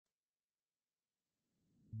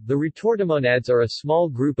The retortamonads are a small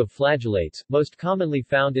group of flagellates, most commonly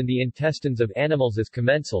found in the intestines of animals as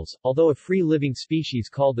commensals, although a free-living species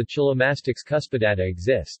called the Chilomastix cuspidata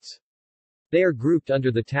exists. They are grouped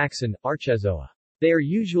under the taxon, Archezoa. They are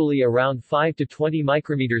usually around 5 to 20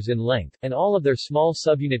 micrometers in length, and all of their small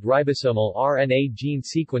subunit ribosomal RNA gene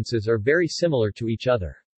sequences are very similar to each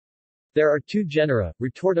other. There are two genera,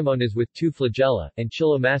 Retortamonas with 2 flagella, and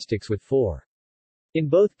Chilomastix with 4. In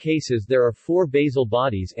both cases there are 4 basal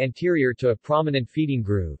bodies anterior to a prominent feeding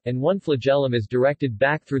groove, and 1 flagellum is directed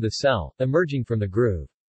back through the cell, emerging from the groove.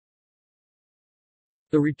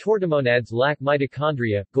 The retortamonads lack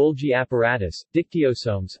mitochondria, Golgi apparatus,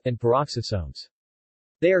 dictyosomes, and peroxisomes.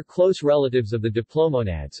 They are close relatives of the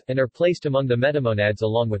diplomonads, and are placed among the metamonads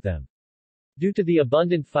along with them. Due to the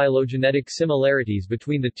abundant phylogenetic similarities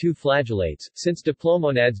between the two flagellates, since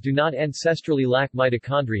diplomonads do not ancestrally lack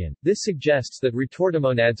mitochondrion, this suggests that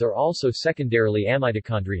retortamonads are also secondarily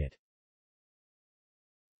amitochondriate.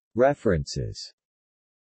 References.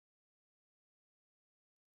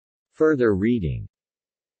 Further reading.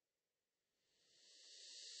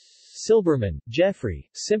 Silberman, Jeffrey,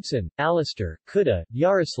 Simpson, Alistair, Kutta,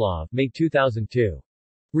 Yaroslav, May 2002.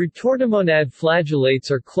 Retortamonad flagellates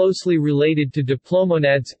are closely related to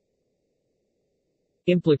diplomonads.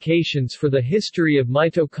 Implications for the history of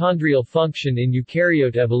mitochondrial function in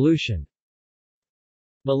eukaryote evolution.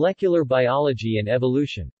 Molecular Biology and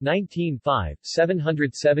Evolution. 19.5,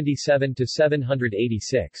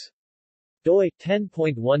 777-786. doi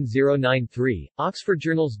 10.1093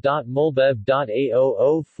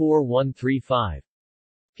 oxfordjournals.molbev.a004135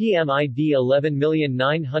 PMID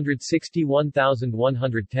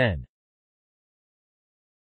 11961110